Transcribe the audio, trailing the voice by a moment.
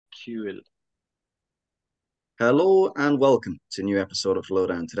Cool. Hello and welcome to a new episode of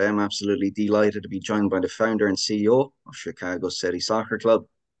Lowdown. Today, I'm absolutely delighted to be joined by the founder and CEO of Chicago City Soccer Club,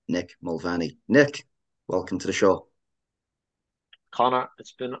 Nick Mulvaney. Nick, welcome to the show. Connor,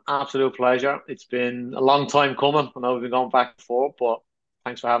 it's been an absolute pleasure. It's been a long time coming. I know we've been going back and forth, but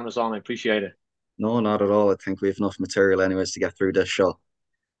thanks for having us on. I appreciate No, not at all. I think we have enough material, anyways, to get through this show.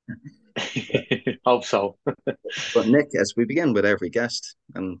 it. Hope so. But, Nick, as we begin with every guest,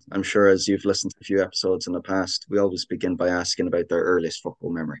 and I'm sure as you've listened to a few episodes in the past, we always begin by asking about their earliest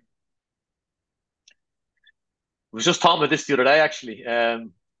football memory. I was just talking about this the other day, actually,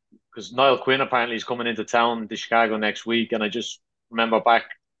 because Niall Quinn apparently is coming into town to Chicago next week, and I just remember back,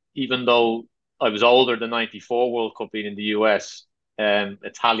 even though I was older, the '94 World Cup being in the US,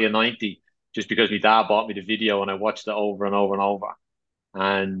 Italia '90, just because my dad bought me the video and I watched it over and over and over.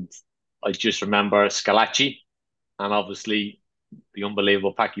 And I just remember Scalacci and obviously the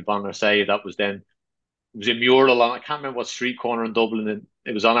unbelievable Packy Bonner save. That was then, it was a mural on, I can't remember what street corner in Dublin, and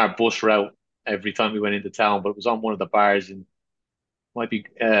it was on our bus route every time we went into town, but it was on one of the bars and might be,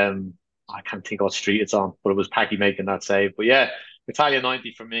 I can't think what street it's on, but it was Packy making that save. But yeah, Italia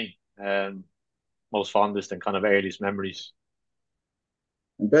 '90 for me, most fondest and kind of earliest memories.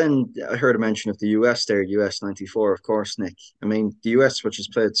 And then I heard a mention of the US there, US 94, of course, Nick. I mean, the US, which has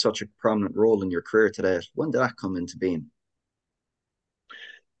played such a prominent role in your career today, when did that come into being?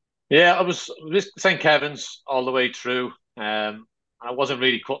 Yeah, I was with St. Kevin's all the way through. I wasn't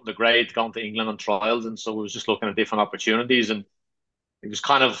really cutting the grade going to England on trials, and so I was just looking at different opportunities, and it was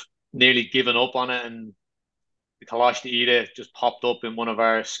kind of nearly giving up on it. And the Kalash Ida just popped up in one of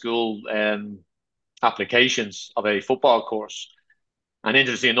our school applications of a football course. And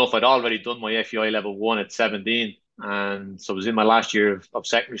interestingly enough, I'd already done my FEI level one at 17, and so I was in my last year of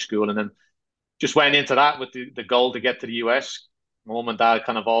secondary school, and then just went into that with the goal to get to the US. Mum and dad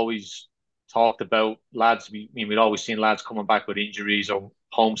kind of always talked about lads. We'd always seen lads coming back with injuries or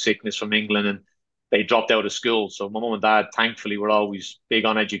homesickness from England, and they dropped out of school. So my mum and dad, thankfully, were always big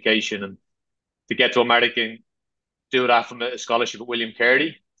on education, and to get to America and do that from a scholarship at William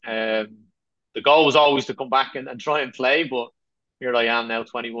Carey. The goal was always to come back and try and play, but here I am now,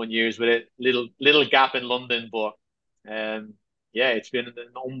 21 years with it. Little gap in London, but um, yeah, it's been an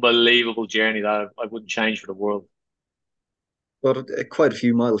unbelievable journey that I wouldn't change for the world. But quite a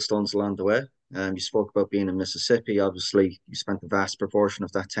few milestones along the way. You spoke about being in Mississippi. Obviously, you spent the vast proportion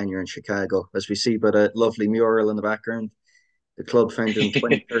of that tenure in Chicago, as we see by the lovely mural in the background. The club founded in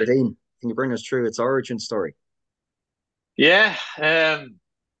 2013. Can you bring us through its origin story? Yeah,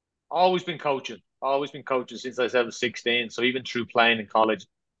 always been coaching since I was 16. So even through playing in college,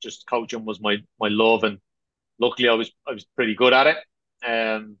 just coaching was my love, and luckily I was pretty good at it.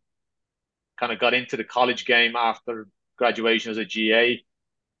 Um, Kind of got into the college game after graduation as a GA.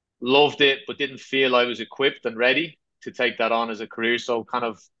 Loved it, but didn't feel I was equipped and ready to take that on as a career. So kind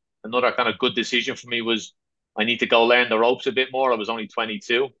of another kind of good decision for me was I need to go learn the ropes a bit more. I was only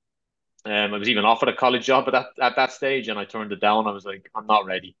 22. I was even offered a college job at that stage, and I turned it down. I was like, I'm not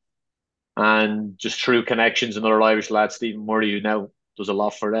ready. And just through connections, another Irish lad, Stephen Murray, who now does a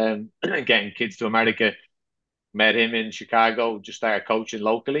lot for them, getting kids to America. Met him in Chicago, just started coaching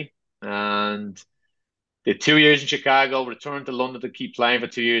locally, and did 2 years in Chicago. Returned to London to keep playing for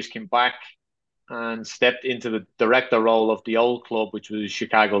 2 years. Came back and stepped into the director role of the old club, which was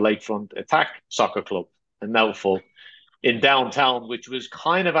Chicago Lakefront Attack Soccer Club, and now full in downtown, which was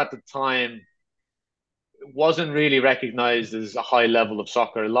kind of at the time wasn't really recognized as a high level of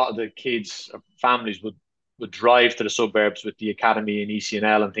soccer. A lot of the kids or families would drive to the suburbs with the academy and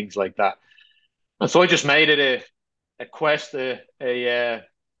ECNL and things like that. And so I just made it a quest, I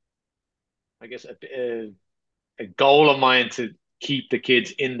guess a goal of mine to keep the kids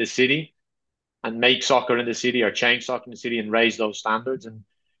in the city and make soccer in the city or change soccer in the city and raise those standards. And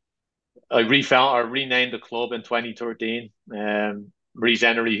I refound or renamed the club in 2013. Maurice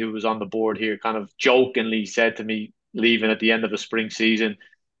Henry, who was on the board here, kind of jokingly said to me, leaving at the end of the spring season,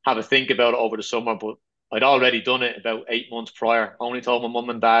 have a think about it over the summer. But I'd already done it about 8 months prior. Only told my mum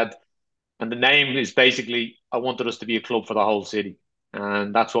and dad. And the name is basically, I wanted us to be a club for the whole city.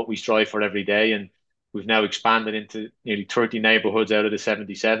 And that's what we strive for every day. And we've now expanded into nearly 30 neighborhoods out of the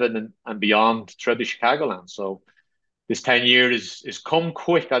 77 and beyond throughout the Chicagoland. So this 10 years is come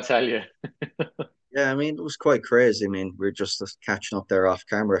quick, I tell you. Yeah, I mean, it was quite crazy. I mean, we are just catching up there off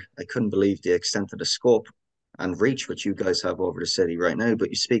camera. I couldn't believe the extent of the scope and reach which you guys have over the city right now. But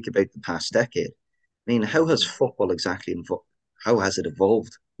you speak about the past decade. I mean, how has football exactly how has it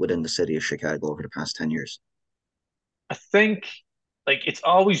evolved within the city of Chicago over the past 10 years? I think like it's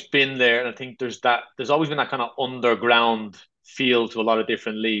always been there, and I think there's always been that kind of underground field to a lot of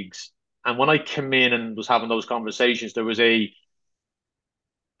different leagues. And when I came in and was having those conversations, there was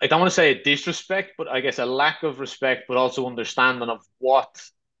I don't want to say a disrespect, but I guess a lack of respect, but also understanding of what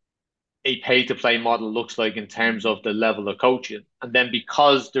a pay to play model looks like in terms of the level of coaching. And then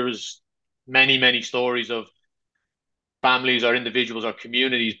because there's many stories of families or individuals or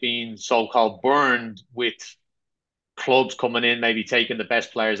communities being so-called burned with clubs coming in, maybe taking the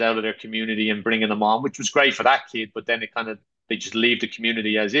best players out of their community and bringing them on, which was great for that kid, but then they just leave the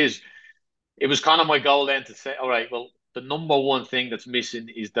community as is. It was kind of my goal then to say, all right, well, the number one thing that's missing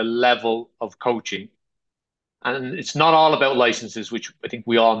is the level of coaching. And it's not all about licenses, which I think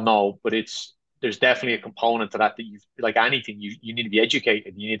we all know, but there's definitely a component to that like anything, you need to be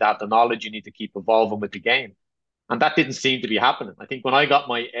educated, you need to have the knowledge, you need to keep evolving with the game. And that didn't seem to be happening. I think when I got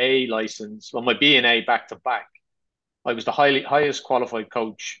my A license, well, my B and A back to back, I was the highest qualified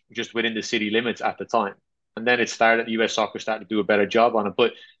coach just within the city limits at the time. And then it started, US Soccer started to do a better job on it.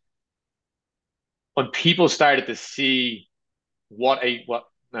 But when people started to see what I want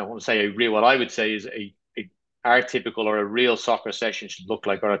to say what I would say is a atypical or a real soccer session should look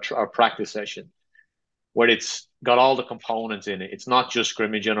like, or a practice session, where it's got all the components in it. It's not just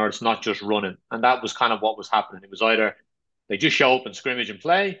scrimmaging or it's not just running. And that was kind of what was happening. It was either they just show up and scrimmage and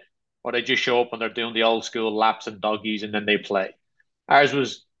play, or they just show up and they're doing the old school laps and doggies and then they play. Ours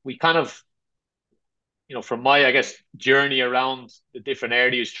was, we kind of, from my, I guess, journey around the different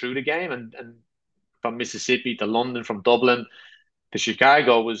areas through the game, and from Mississippi to London, from Dublin to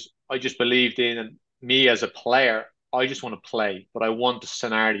Chicago, I just believed in, and me as a player, I just want to play, but I want the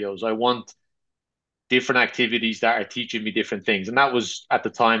scenarios. I want different activities that are teaching me different things. And that was at the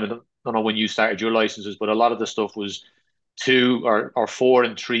time, and I don't know when you started your licenses, but a lot of the stuff was 2 or 4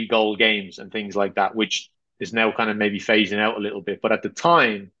 and 3 goal games and things like that, which is now kind of maybe phasing out a little bit. But at the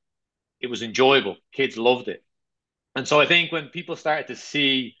time, it was enjoyable. Kids loved it. And so I think when people started to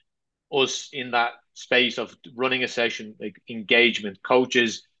see us in that space of running a session, like engagement,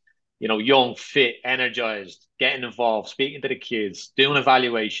 coaches, young, fit, energized, getting involved, speaking to the kids, doing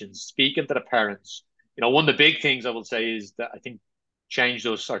evaluations, speaking to the parents. One of the big things I will say is that I think changed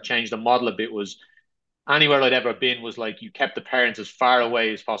the model a bit was anywhere I'd ever been was like you kept the parents as far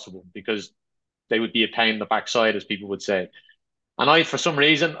away as possible because they would be a pain in the backside, as people would say. And for some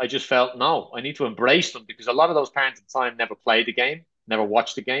reason, I just felt, no, I need to embrace them because a lot of those parents at the time never played the game, never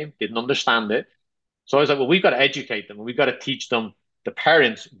watched the game, didn't understand it. So I was like, well, we've got to educate them and we've got to teach them, the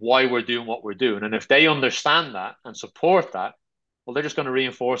parents, why we're doing what we're doing. And if they understand that and support that, well, they're just going to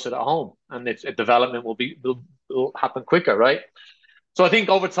reinforce it at home and development will happen quicker, right? So I think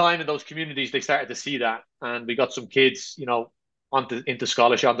over time in those communities, they started to see that. And we got some kids, onto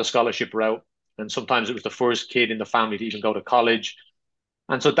the scholarship route. And sometimes it was the first kid in the family to even go to college.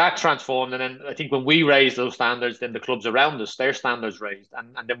 And so that transformed. And then I think when we raised those standards, then the clubs around us, their standards raised.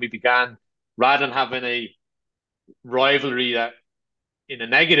 And then we began, rather than having a rivalry that in a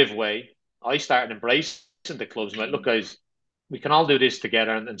negative way, I started embracing the clubs. I'm like, look, guys, we can all do this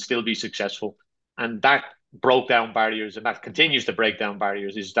together and still be successful. And that broke down barriers, and that continues to break down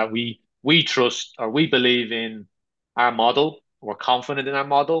barriers, is that we trust, or we believe in our model. We're confident in our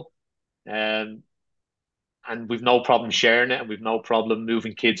model. And we've no problem sharing it, and we've no problem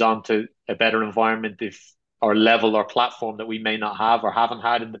moving kids onto a better environment if our level or platform that we may not have or haven't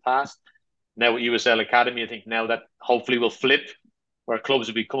had in the past. Now with USL Academy, I think now that hopefully will flip, where clubs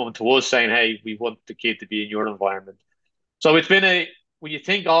will be coming to us saying, hey, we want the kid to be in your environment. So it's been when you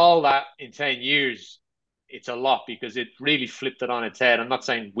think all that in 10 years, it's a lot because it really flipped it on its head. I'm not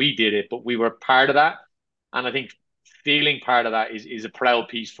saying we did it, but we were part of that. And I think feeling part of that is a proud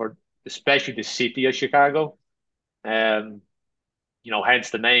piece for especially the city of Chicago. Hence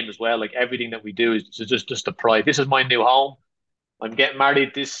the name as well. Like everything that we do is just a pride. This is my new home. I'm getting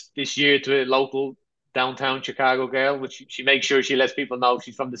married this year to a local downtown Chicago girl, which she makes sure she lets people know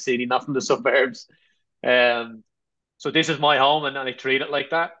she's from the city, not from the suburbs. So this is my home, and I treat it like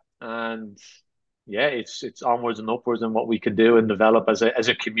that. And yeah, it's onwards and upwards in what we can do and develop as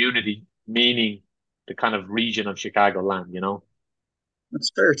a community, meaning the kind of region of Chicagoland.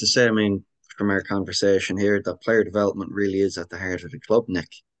 It's fair to say, I mean, from our conversation here, that player development really is at the heart of the club, Nick.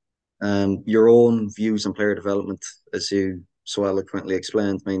 Your own views on player development, as you so eloquently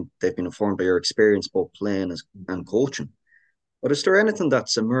explained, I mean, they've been informed by your experience both playing and coaching. But is there anything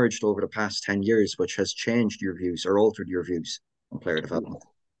that's emerged over the past 10 years which has changed your views or altered your views on player development?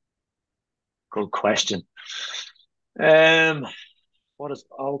 Good question. What has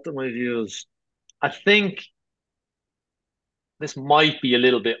altered my views? I think this might be a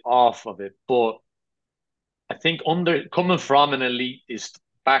little bit off of it, but I think coming from an elitist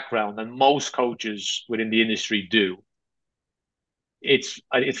background, and most coaches within the industry do, it's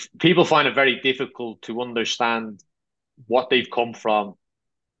people find it very difficult to understand what they've come from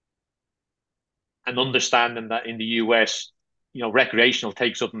and understanding that in the US, recreational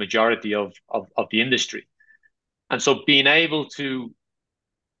takes up a majority of the industry. And so being able to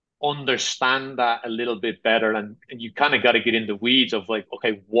understand that a little bit better, and you kind of got to get in the weeds of like,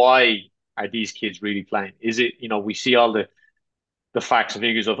 okay, why are these kids really playing? Is it, we see all the facts and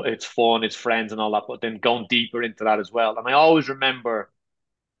figures of it's fun, it's friends and all that, but then going deeper into that as well. And I always remember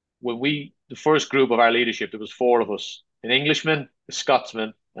when the first group of our leadership, there was four of us, an Englishman, a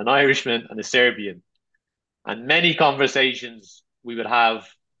Scotsman, an Irishman, and a Serbian. And many conversations we would have,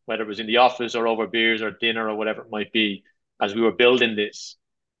 whether it was in the office or over beers or dinner or whatever it might be, as we were building this.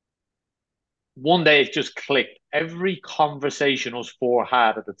 One day it just clicked. Every conversation us four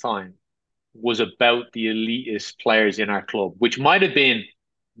had at the time was about the elitist players in our club, which might have been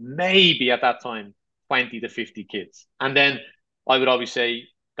maybe at that time 20 to 50 kids. And then I would always say,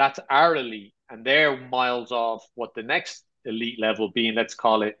 that's our elite, and they're miles off what the next elite level being, let's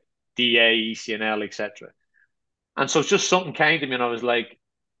call it DA, ECNL, etc. And so just something came to me, and I was like,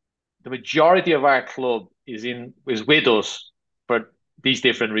 the majority of our club is with us for these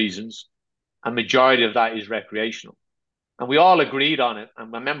different reasons, and majority of that is recreational. And we all agreed on it.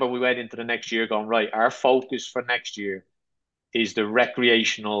 And I remember we went into the next year going, right, our focus for next year is the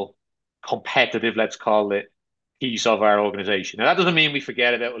recreational, competitive, let's call it, piece of our organization. And that doesn't mean we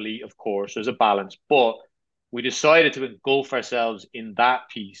forget about elite, of course, there's a balance, but we decided to engulf ourselves in that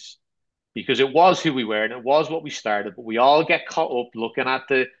piece because it was who we were and it was what we started. But we all get caught up looking at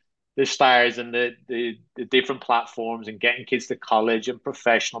the stars and the different platforms and getting kids to college and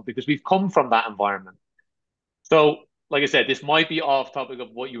professional because we've come from that environment. So, like I said, this might be off topic of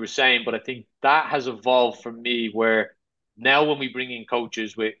what you were saying, but I think that has evolved for me where now when we bring in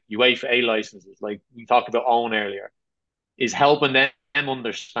coaches with UEFA A licenses, like we talked about Owen earlier, is helping them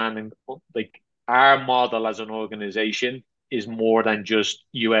understanding like our model as an organization is more than just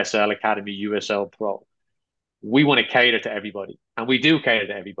USL Academy, USL Pro. We want to cater to everybody, and we do cater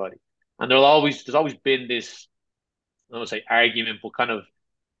to everybody. And there's always been this, I don't say argument, but kind of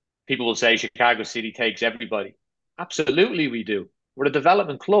people will say Chicago City takes everybody. Absolutely, we do. We're a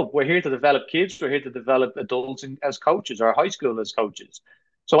development club. We're here to develop kids. We're here to develop adults as coaches or high school as coaches.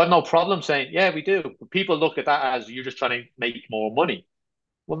 So I have no problem saying, yeah, we do. But people look at that as you're just trying to make more money.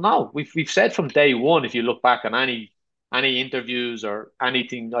 Well, no, we've said from day one, if you look back on any interviews or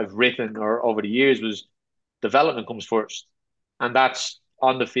anything I've written or over the years, was development comes first. And that's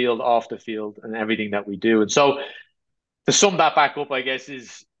on the field, off the field, and everything that we do. And so to sum that back up, I guess,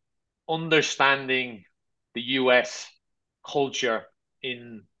 is understanding the US culture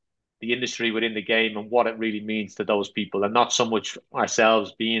in the industry within the game and what it really means to those people, and not so much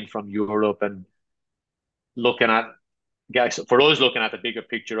ourselves being from Europe and looking at guys for us looking at the bigger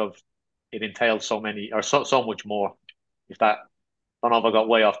picture of it entails so many or so much more. If that, I don't know if I got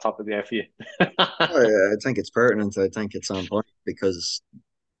way off topic there for you. Oh, yeah, I think it's pertinent. I think it's on point because,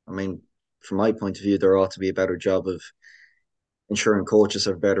 I mean, from my point of view, there ought to be a better job of ensuring coaches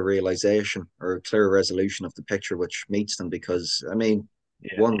have better realization or a clearer resolution of the picture which meets them. Because, I mean,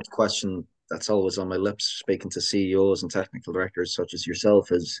 Yeah. one question that's always on my lips speaking to CEOs and technical directors such as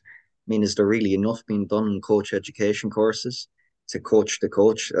yourself is, I mean, is there really enough being done in coach education courses to coach the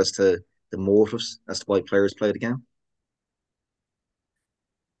coach as to the motives as to why players play the game?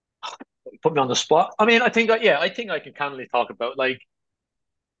 Put me on the spot. I mean, I think I can candidly talk about like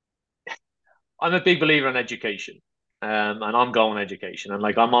I'm a big believer in education, and ongoing education, and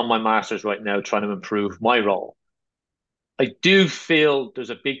like I'm on my master's right now trying to improve my role. I do feel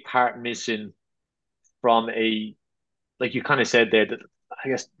there's a big part missing from like you kind of said there, that I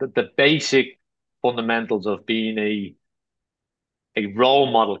guess the basic fundamentals of being a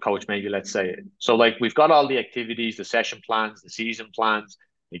role model coach, maybe let's say it. So like we've got all the activities, the session plans, the season plans,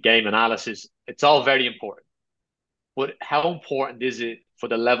 the game analysis. It's all very important. But how important is it for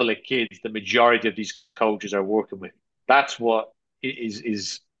the level of kids the majority of these coaches are working with? That's what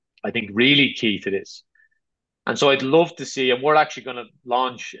is I think really key to this. And so I'd love to see, and we're actually going to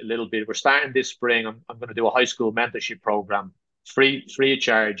launch a little bit. We're starting this spring. I'm going to do a high school mentorship program, free of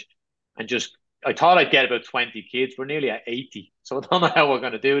charge, and just I thought I'd get about 20 kids. We're nearly at 80, so I don't know how we're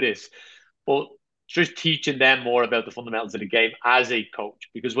going to do this, but just teaching them more about the fundamentals of the game as a coach.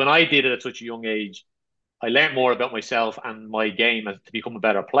 Because when I did it at such a young age, I learned more about myself and my game as to become a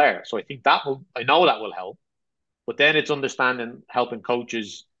better player. So I think I know that will help. But then it's understanding, helping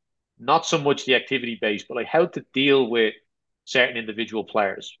coaches, not so much the activity based, but like how to deal with certain individual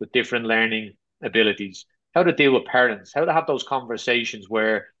players with different learning abilities, how to deal with parents, how to have those conversations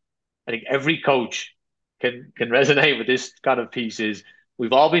where I think every coach can resonate with this kind of piece is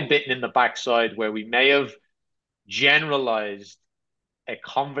we've all been bitten in the backside where we may have generalized a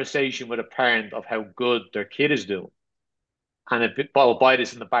conversation with a parent of how good their kid is doing. And will bite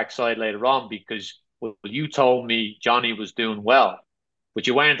us in the backside later on because, well, you told me Johnny was doing well, but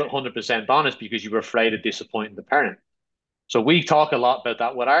you weren't 100% honest because you were afraid of disappointing the parent. So we talk a lot about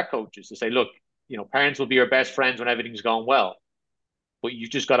that with our coaches to say, look, parents will be your best friends when everything's going well, but you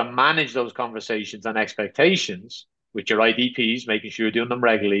just got to manage those conversations and expectations with your IDPs, making sure you're doing them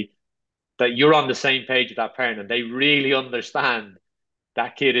regularly, that you're on the same page with that parent and they really understand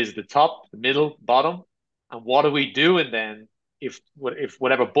that kid is the top, the middle, bottom. And what are we doing then if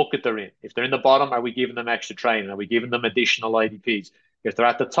whatever bucket they're in? If they're in the bottom, are we giving them extra training? Are we giving them additional IDPs? If they're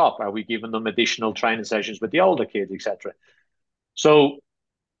at the top, are we giving them additional training sessions with the older kids, etc.? So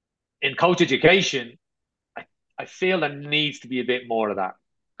in coach education, I feel there needs to be a bit more of that.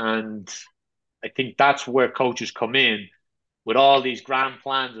 And I think that's where coaches come in with all these grand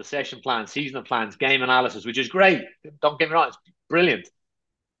plans, the session plans, seasonal plans, game analysis, which is great. Don't get me wrong, it's brilliant.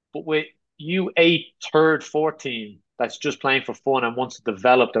 But with you eight, third, fourth team that's just playing for fun and wants to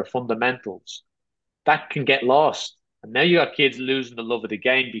develop their fundamentals, that can get lost. And now you got kids losing the love of the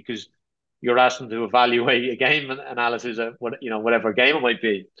game because you're asking them to evaluate a game analysis of whatever game it might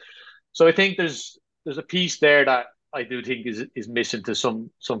be. So I think there's a piece there that I do think is missing to some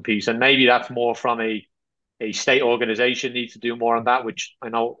piece, and maybe that's more from a state organization needs to do more on that, which I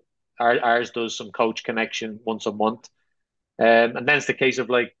know ours does some coach connection once a month, and then it's the case of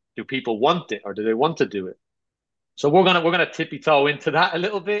like, do people want it or do they want to do it? So we're gonna tippy toe into that a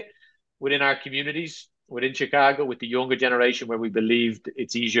little bit within our communities within Chicago with the younger generation, where we believed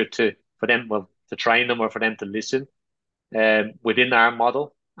it's easier for them to train them or for them to listen within our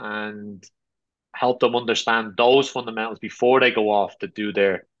model and help them understand those fundamentals before they go off to do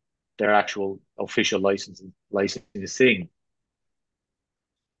their actual official licensing.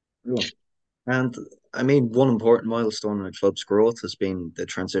 Yeah. And I mean, one important milestone in the club's growth has been the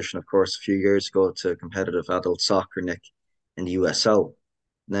transition, of course, a few years ago to competitive adult soccer, Nick, in the USL.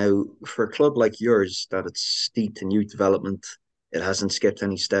 Now, for a club like yours, that it's steeped in youth development, it hasn't skipped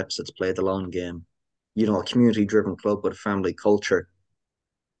any steps, it's played the long game. A community-driven club with a family culture.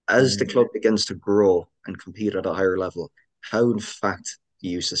 As the Mm. club begins to grow and compete at a higher level, how in fact do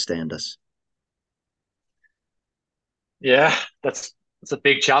you sustain this? Yeah, that's a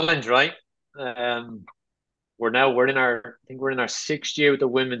big challenge, right? Um, I think we're in our sixth year with the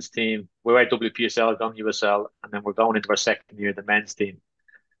women's team. We're at WPSL, gone USL, and then we're going into our second year, the men's team.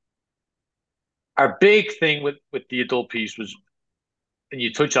 Our big thing with the adult piece was, and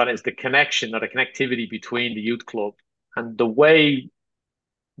you touch on it, is the connection or the connectivity between the youth club. And the way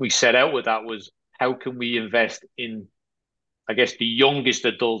we set out with that was how can we invest in, I guess, the youngest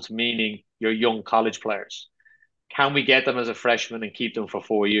adults, meaning your young college players. Can we get them as a freshman and keep them for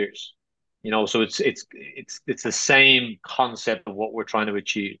 4 years? So it's the same concept of what we're trying to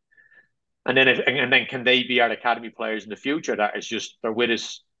achieve. And then can they be our academy players in the future that is just they're with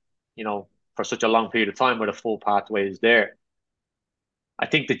us, for such a long period of time where the full pathway is there. I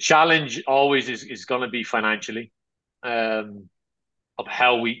think the challenge always is going to be financially, of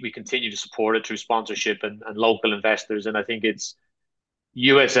how we continue to support it through sponsorship and local investors. And I think it's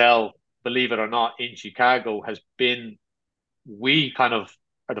USL, believe it or not, in Chicago we kind of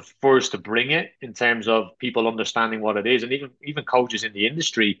are the first to bring it in terms of people understanding what it is. And even coaches in the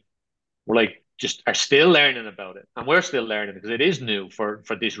industry were like, just are still learning about it. And we're still learning because it is new for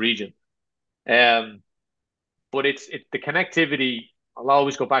this region. Um, but it's the connectivity. I'll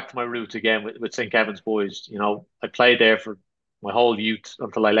always go back to my roots again with St. Kevin's boys. I played there for my whole youth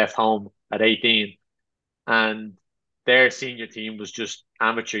until I left home at 18. And their senior team was just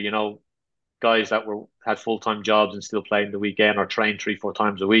amateur, guys that had full-time jobs and still played in the weekend or trained 3-4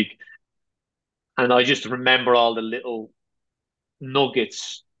 times a week. And I just remember all the little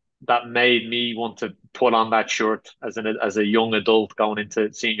nuggets that made me want to put on that shirt as a young adult going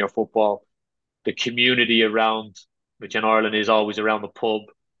into senior football. The community around, which in Ireland is always around the pub,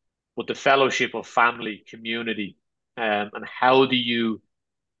 but the fellowship of family, community, and how do you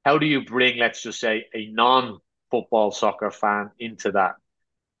bring, let's just say, a non-football soccer fan into that?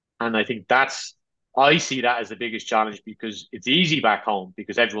 And I think I see that as the biggest challenge because it's easy back home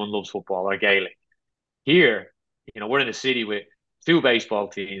because everyone loves football or Gaelic. Here, we're in a city with two baseball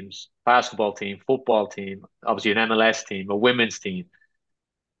teams, basketball team, football team, obviously an MLS team, a women's team.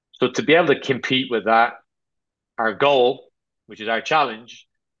 So to be able to compete with that, our goal, which is our challenge,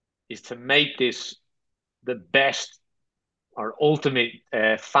 is to make this the best or ultimate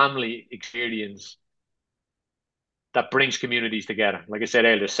family experience that brings communities together. Like I said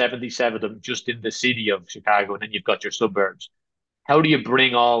earlier, 77 of them just in the city of Chicago, and then you've got your suburbs. How do you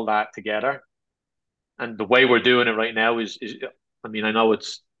bring all that together? And the way we're doing it right now is I mean, I know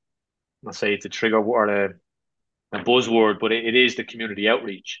it's, I'll say it's a trigger word, a buzzword, but it is the community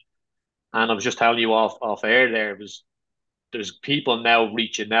outreach. And I was just telling you off air there, was there's people now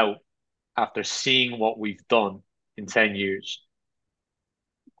reaching out after seeing what we've done in 10 years.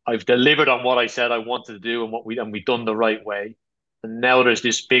 I've delivered on what I said I wanted to do and we've done the right way. And now there's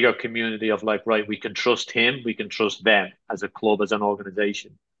this bigger community of like, right, we can trust him, we can trust them as a club, as an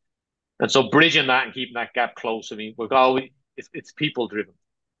organization. And so bridging that and keeping that gap close. I mean, we're always it's people driven.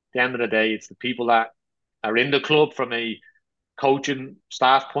 At the end of the day, it's the people that are in the club from a coaching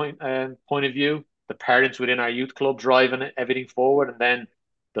staff point of view, the parents within our youth club driving everything forward, and then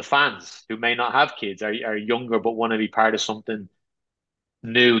the fans who may not have kids are younger but want to be part of something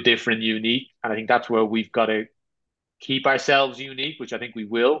new, different, unique. And I think that's where we've got to keep ourselves unique, which I think we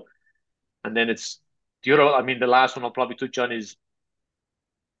will. And then it's the other, I mean, the last one I'll probably touch on is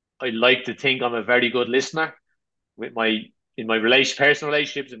I like to think I'm a very good listener with my in my personal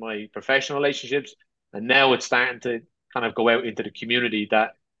relationships, in my professional relationships. And now it's starting to kind of go out into the community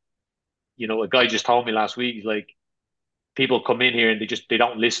that, a guy just told me last week, he's like, people come in here and they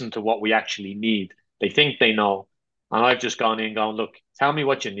don't listen to what we actually need. They think they know. And I've just gone in and gone, look, tell me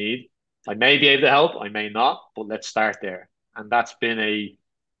what you need. I may be able to help, I may not, but let's start there. And that's been a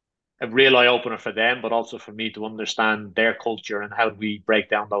real eye opener for them, but also for me to understand their culture and how do we break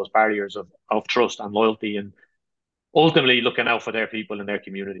down those barriers of trust and loyalty and ultimately looking out for their people in their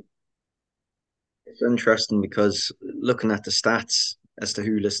community. It's interesting because looking at the stats as to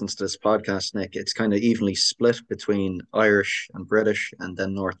who listens to this podcast, Nick, it's kind of evenly split between Irish and British, and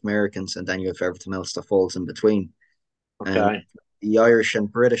then North Americans, and then you have everything else that falls in between. And Okay. the Irish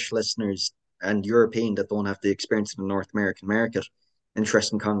and British listeners and European that don't have the experience in the North American market.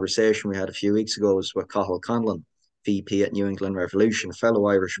 Interesting conversation we had a few weeks ago was with Cathal Conlon, VP at New England Revolution, a fellow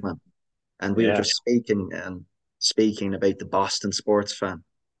Irishman. And we were Yeah. just speaking about the Boston sports fan.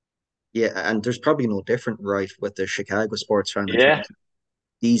 Yeah, and there's probably no different, right, with the Chicago sports fan in Yeah. terms of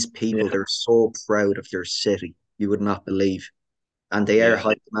these people, Yeah. they're so proud of their city, you would not believe. And they are Yeah.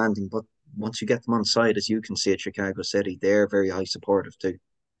 high demanding, but once you get them on side, as you can see at Chicago City, they're very high supportive too.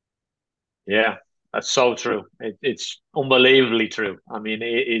 Yeah. That's so true. It's unbelievably true. I mean,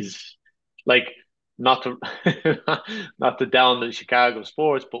 it is like not to not to down the Chicago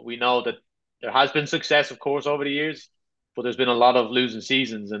sports, but we know that there has been success, of course, over the years, but there's been a lot of losing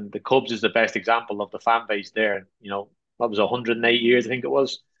seasons, and the Cubs is the best example of the fan base there. That was 108 years, I think it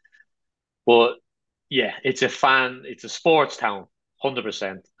was. But yeah, it's a sports town,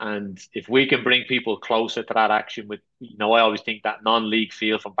 100%. And if we can bring people closer to that action with, I always think that non-league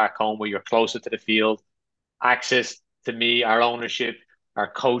feel from back home where you're closer to the field, access to me, our ownership, our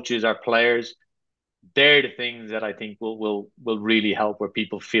coaches, our players, they're the things that I think will really help where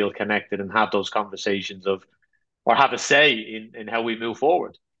people feel connected and have those conversations or have a say in how we move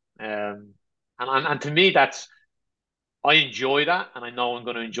forward. And to me, I enjoy that, and I know I'm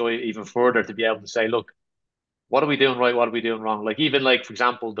going to enjoy it even further to be able to say, look, what are we doing right? What are we doing wrong? Like even like, for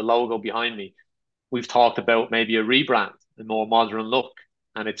example, the logo behind me, we've talked about maybe a rebrand, a more modern look.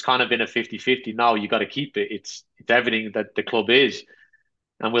 And it's kind of been a 50-50. Now you got to keep it. It's everything that the club is.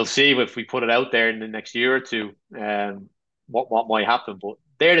 And we'll see if we put it out there in the next year or two, what might happen. But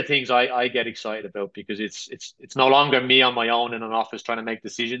they're the things I get excited about because it's no longer me on my own in an office trying to make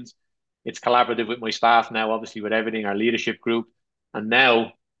decisions. It's collaborative with my staff now, obviously with everything, our leadership group, and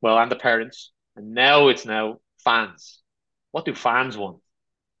now, well, and the parents, and now it's now fans. What do fans want?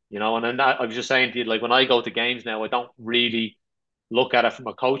 And then I was just saying to you, like when I go to games now, I don't really look at it from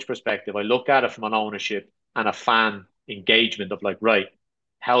a coach perspective. I look at it from an ownership and a fan engagement of like, right,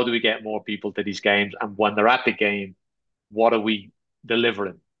 how do we get more people to these games? And when they're at the game, what are we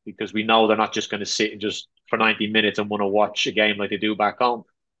delivering? Because we know they're not just going to sit and just for 90 minutes and want to watch a game like they do back home.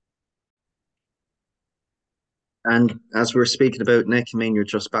 And as we were speaking about, Nick, I mean, you're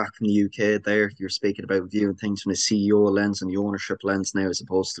just back from the UK there. You're speaking about viewing things from the CEO lens and the ownership lens now as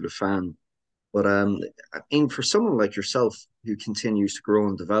opposed to the fan. But I mean, for someone like yourself who continues to grow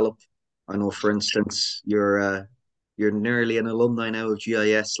and develop, I know, for instance, you're nearly an alumni now of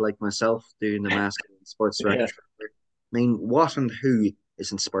GIS, like myself, doing the master in sports Yeah. director. I mean, what and who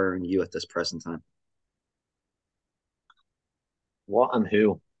is inspiring you at this present time? What and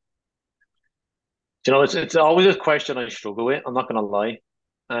who? It's always a question I struggle with. I'm not going to lie.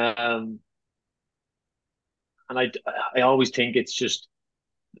 Um, and I always think it's just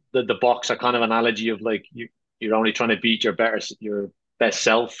the boxer kind of analogy of like you're only trying to beat your best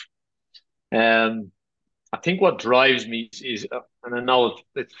self. Um, I think what drives me is and I know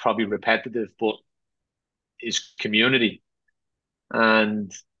it's probably repetitive, but is community.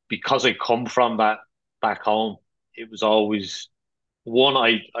 And because I come from that back home, it was always one,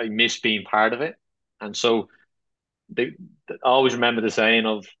 I miss being part of it. And so they, I always remember the saying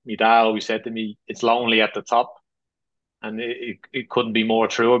of my dad always said to me, it's lonely at the top. And it couldn't be more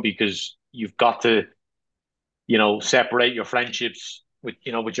truer because you've got to, separate your friendships with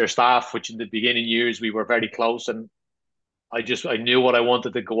your staff, which in the beginning years we were very close. And I knew what I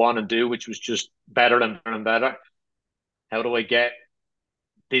wanted to go on and do, which was just better and better and better. How do I get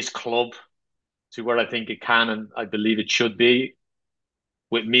this club to where I think it can and I believe it should be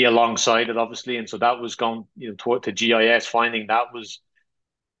with me alongside it, obviously. And so that was going, toward to GIS, finding that was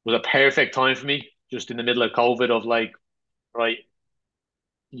a perfect time for me, just in the middle of COVID of like, right,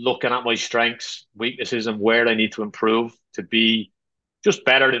 looking at my strengths, weaknesses, and where I need to improve to be just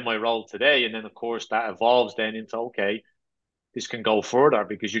better in my role today. And then of course that evolves then into okay, this can go further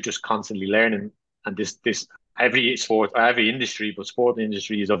because you're just constantly learning. And this every sport, every industry, but sport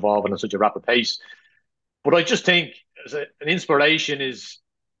industry is evolving at such a rapid pace. But I just think an inspiration is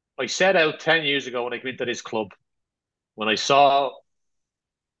I set out 10 years ago when I came into this club, when I saw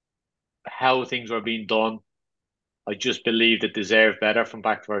how things were being done, I just believed it deserved better from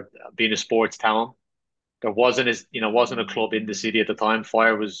back to being a sports town. There wasn't a club in the city at the time.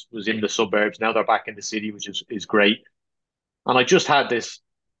 Fire was in the suburbs. Now they're back in the city, which is great. And I just had this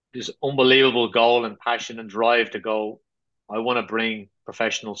unbelievable goal and passion and drive to go. I want to bring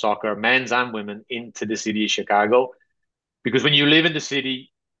professional soccer, men's and women, into the city of Chicago. Because when you live in the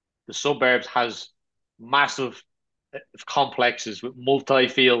city, the suburbs has massive complexes with multi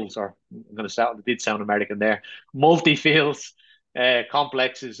fields, or I'm going to sound, it did sound American there, multi fields,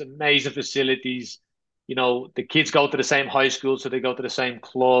 complexes, amazing facilities. The kids go to the same high school, so they go to the same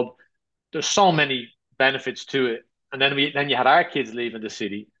club. There's so many benefits to it. And then you had our kids leaving the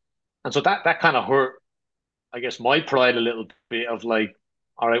city. And so that kind of hurt, I guess, my pride a little bit of like,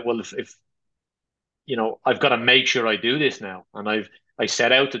 all right, well, if I've got to make sure I do this now. And I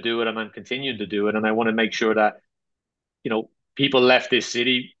set out to do it and I'm continuing to do it. And I want to make sure that, people left this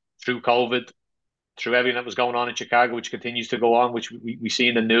city through COVID, through everything that was going on in Chicago, which continues to go on, which we see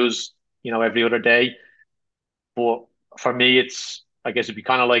in the news, every other day. But for me, I guess it'd be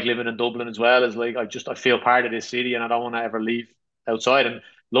kind of like living in Dublin as well. As like I feel part of this city and I don't want to ever leave outside. And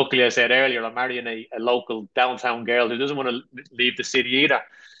luckily, I said earlier, I'm marrying a local downtown girl who doesn't want to leave the city either.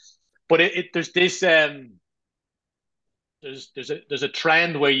 But there's this there's a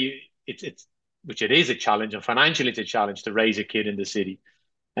trend where it's which it is a challenge, and financially it's a challenge to raise a kid in the city.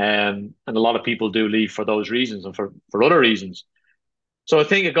 And a lot of people do leave for those reasons and for other reasons. So I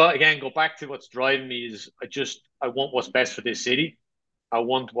think go back to what's driving me is I want what's best for this city. I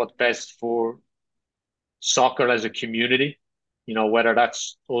want what's best for soccer as a community, whether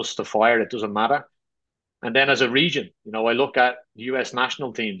that's us to Fire, it doesn't matter. And then as a region, I look at US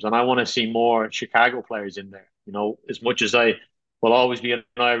national teams and I want to see more Chicago players in there. As much as I will always be an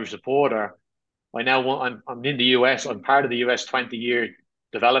Irish supporter, I now I'm in the US. I'm part of the US 20-year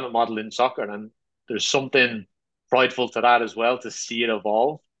development model in soccer, and there's something prideful to that as well to see it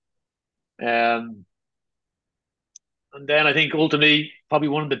evolve. Um, and then I think ultimately probably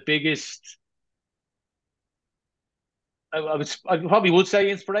one of the biggest, I probably would say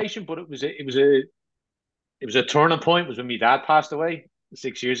inspiration, but it was a turning point was when my dad passed away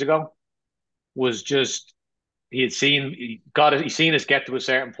 6 years ago. Was just he's seen us get to a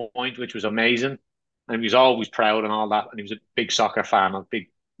certain point, which was amazing, and he was always proud and all that. And he was a big soccer fan, a big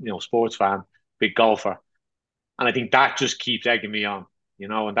sports fan, big golfer, and I think that just keeps egging me on,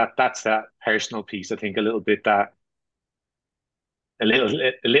 and that's that personal piece. I think a little bit that a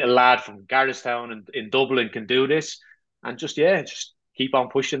little lad from Garristown in Dublin can do this, and just keep on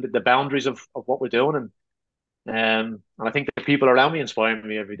pushing the boundaries of what we're doing. And I think the people around me inspire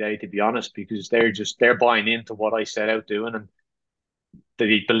me every day, to be honest, because they're buying into what I set out doing, and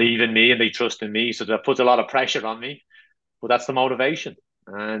they believe in me and they trust in me. So that puts a lot of pressure on me, but that's the motivation.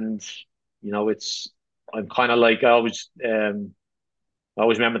 And it's I'm kind of like I always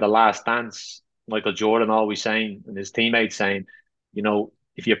remember the Last Dance. Michael Jordan always saying, and his teammates saying,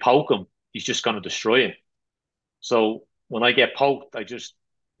 if you poke him, he's just going to destroy you. So when I get poked, I just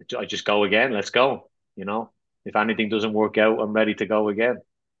go again. Let's go. If anything doesn't work out, I'm ready to go again.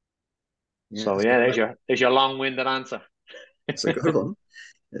 Yeah, So yeah, there's your long-winded answer. it's a good one.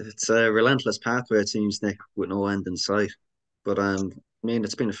 It's a relentless pathway, it seems, Nick, with no end in sight. But I mean,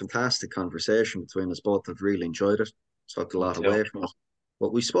 it's been a fantastic conversation between us both. I've really enjoyed it. Took a Me lot too. away from it.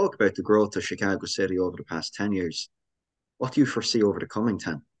 But we spoke about the growth of Chicago City over the past 10 years. What do you foresee over the coming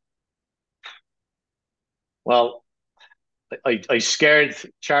 10? Well, I scared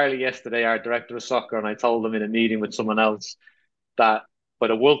Charlie yesterday, our director of soccer, and I told him in a meeting with someone else that by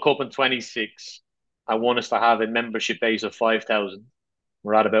the World Cup in 26, I want us to have a membership base of 5,000.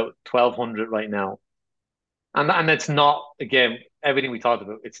 We're at about 1,200 right now. And it's not, again, everything we talked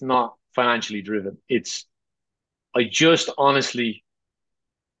about, it's not financially driven. I just honestly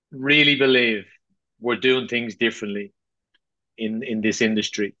really believe we're doing things differently in this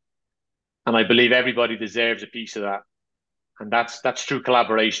industry. And I believe everybody deserves a piece of that. And that's through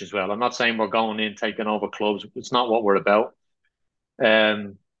collaboration as well. I'm not saying we're going in taking over clubs. It's not what we're about.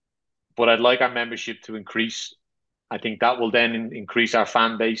 Um, but I'd like our membership to increase. I think that will then increase our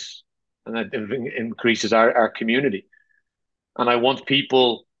fan base and that increases our community. And I want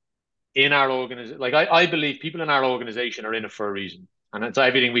people in our organization, like I believe people in our organization are in it for a reason. And it's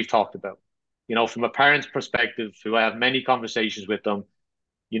everything we've talked about. From a parent's perspective, who I have many conversations with them,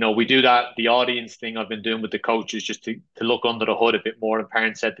 we do the audience thing I've been doing with the coaches just to look under the hood a bit more. And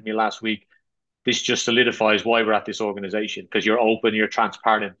parents said to me last week, this just solidifies why we're at this organization because you're open, you're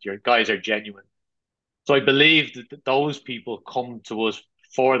transparent, your guys are genuine. So I believe that those people come to us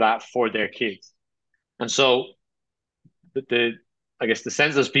for that, for their kids. And so the I guess the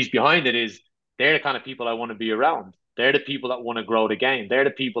senseless piece behind it is they're the kind of people I want to be around. They're the people that want to grow the game. They're the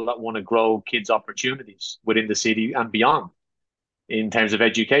people that want to grow kids' opportunities within the city and beyond in terms of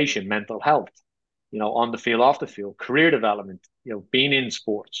education, mental health, on the field, off the field, career development, being in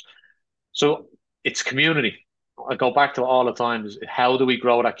sports. So it's community. I go back to it all the time is how do we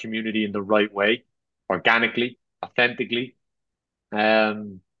grow that community in the right way, organically, authentically?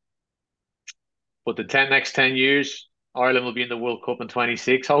 Um, but next 10 years, Ireland will be in the World Cup in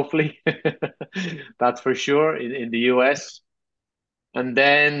 26, hopefully. That's for sure in the US. And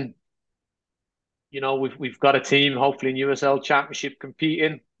then, we've got a team hopefully in USL Championship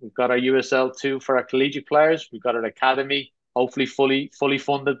competing. We've got our USL 2 for our collegiate players. We've got our academy, hopefully fully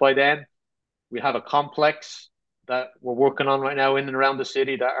funded by then. We have a complex that we're working on right now in and around the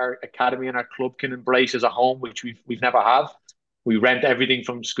city that our academy and our club can embrace as a home, which we've never have. We rent everything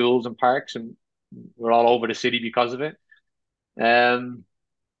from schools and parks, and we're all over the city because of it. And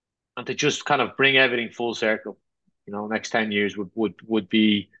to just kind of bring everything full circle, next 10 years would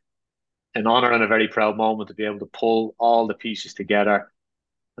be an honor and a very proud moment to be able to pull all the pieces together.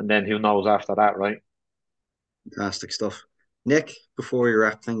 And then who knows after that, right? Fantastic stuff. Nick, before we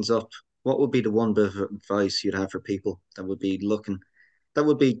wrap things up, what would be the one bit of advice you'd have for people that would be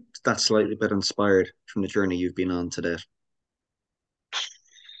that slightly bit inspired from the journey you've been on today?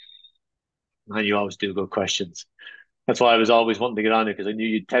 And you always do good questions. That's why I was always wanting to get on it because I knew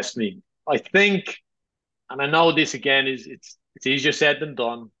you'd test me. I think, and I know this again it's easier said than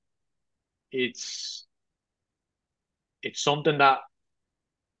done. It's it's something that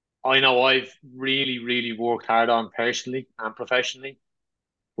I know I've really, really worked hard on personally and professionally.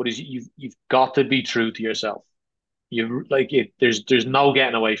 But is you've got to be true to yourself. You like it. There's no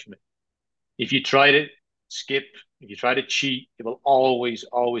getting away from it. If you try to skip, if you try to cheat, it will always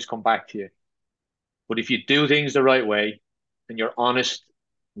come back to you. But if you do things the right way and you're honest,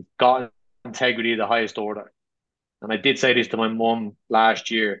 you've got integrity of the highest order. And I did say this to my mum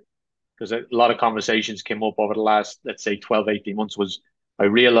last year because a lot of conversations came up over the last, let's say, 12, 18 months was I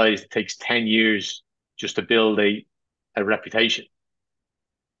realized it takes 10 years just to build a reputation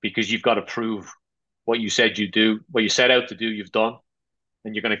because you've got to prove what you said you do, what you set out to do, you've done,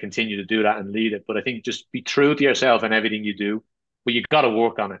 and you're going to continue to do that and lead it. But I think just be true to yourself in everything you do, but you got to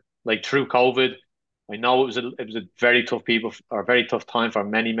work on it. Like through COVID, I know it was a very tough people or a very tough time for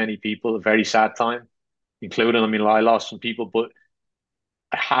many people, a very sad time, including, I mean, I lost some people, but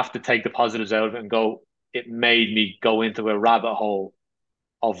I have to take the positives out of it and go, it made me go into a rabbit hole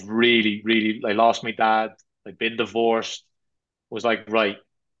of really, I lost my dad, I've been divorced, was like, right,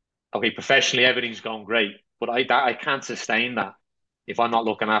 okay, professionally everything's going great, but I can't sustain that if I'm not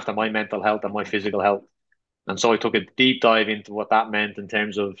looking after my mental health and my physical health. And so I took a deep dive into what that meant in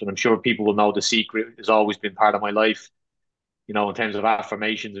terms of, and I'm sure people will know the secret has always been part of my life, in terms of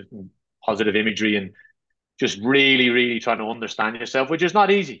affirmations and positive imagery and just really trying to understand yourself, which is not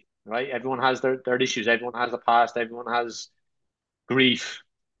easy, right? Everyone has their issues, everyone has a past, everyone has grief,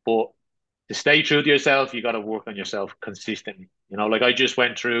 but to stay true to yourself, you got to work on yourself consistently. Like I just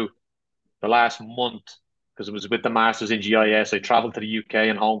went through the last month because it was with the Masters in GIS. I traveled to the UK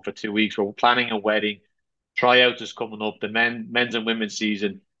and home for 2 weeks. We're planning a wedding. Tryouts is coming up, the men's and women's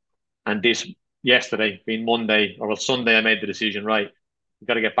season. And this yesterday, being Monday, or well, Sunday, I made the decision, right, you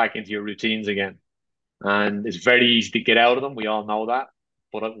got to get back into your routines again. And it's very easy to get out of them. We all know that.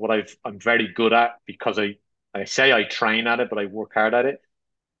 But what I'm very good at because I say I train at it, but I work hard at it,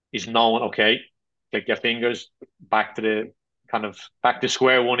 is knowing, okay, click your fingers, back to the back to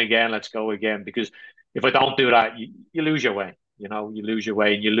square one again. Let's go again. Because if I don't do that, you lose your way. You lose your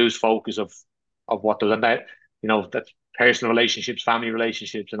way and you lose focus of what does and that. That's personal relationships, family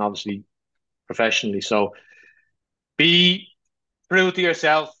relationships, and obviously professionally. So be true to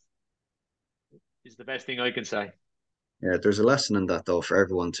yourself is the best thing I can say. Yeah, there's a lesson in that though for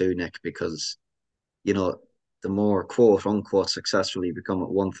everyone too, Nick, because you know, the more quote unquote successful you become at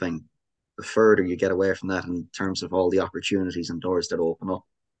one thing, the further you get away from that in terms of all the opportunities and doors that open up.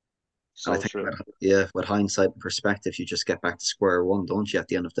 And I So think true. yeah, with hindsight and perspective, you just get back to square one, don't you, at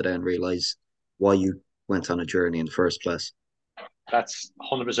the end of the day and realize why you went on a journey in the first place. That's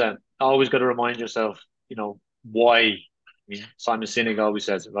 100%. Always got to remind yourself, why. I mean, Simon Sinek always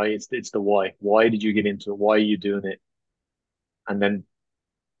says it, right? It's the why. Why did you get into it? Why are you doing it? And then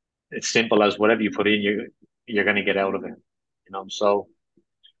it's simple as whatever you put in, you're going to get out of it. So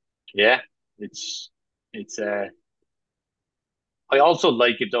yeah, it's. I also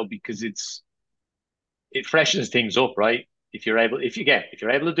like it though because it freshens things up, right? If you're able to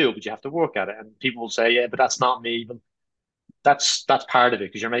do it, but you have to work at it. And people will say, yeah, but that's not me. But that's part of it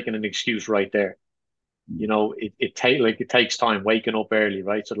because you're making an excuse right there. It takes time waking up early,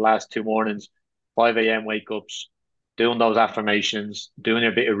 right? So the last 2 mornings, 5 a.m. wake ups, doing those affirmations, doing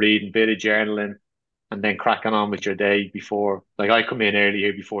a bit of reading, bit of journaling, and then cracking on with your day before. Like I come in early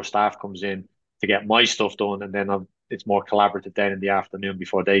here before staff comes in to get my stuff done, and then it's more collaborative then in the afternoon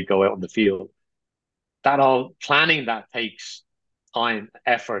before they go out on the field. That all planning that takes time,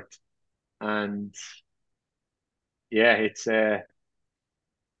 effort, and yeah, it's a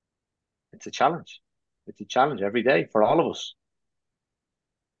challenge. It's a challenge every day for all of us.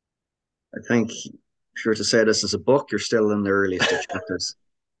 I think if you were to say this as a book, you're still in the earliest of chapters.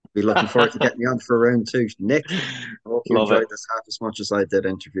 Be looking forward to getting you on for round two. Nick, I hope you Love enjoyed it. this half as much as I did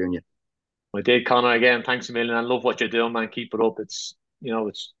interviewing you. I did, Connor. Again, thanks a million. I love what you're doing, man. Keep it up. It's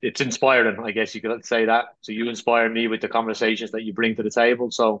inspiring. I guess you could say that. So you inspire me with the conversations that you bring to the table.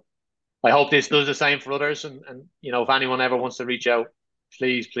 So I hope this does the same for others. And if anyone ever wants to reach out,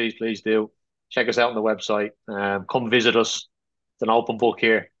 please, please, please do check us out on the website. Come visit us. It's an open book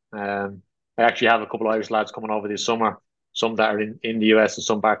here. I actually have a couple of Irish lads coming over this summer. Some that are in the US and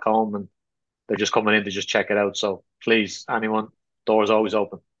some back home, and they're just coming in to just check it out. So please, anyone, doors always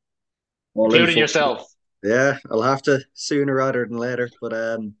open, All including info. yourself. Yeah, I'll have to sooner rather than later,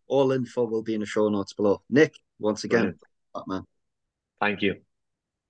 but all info will be in the show notes below. Nick, once again, Brilliant. top man. Thank you.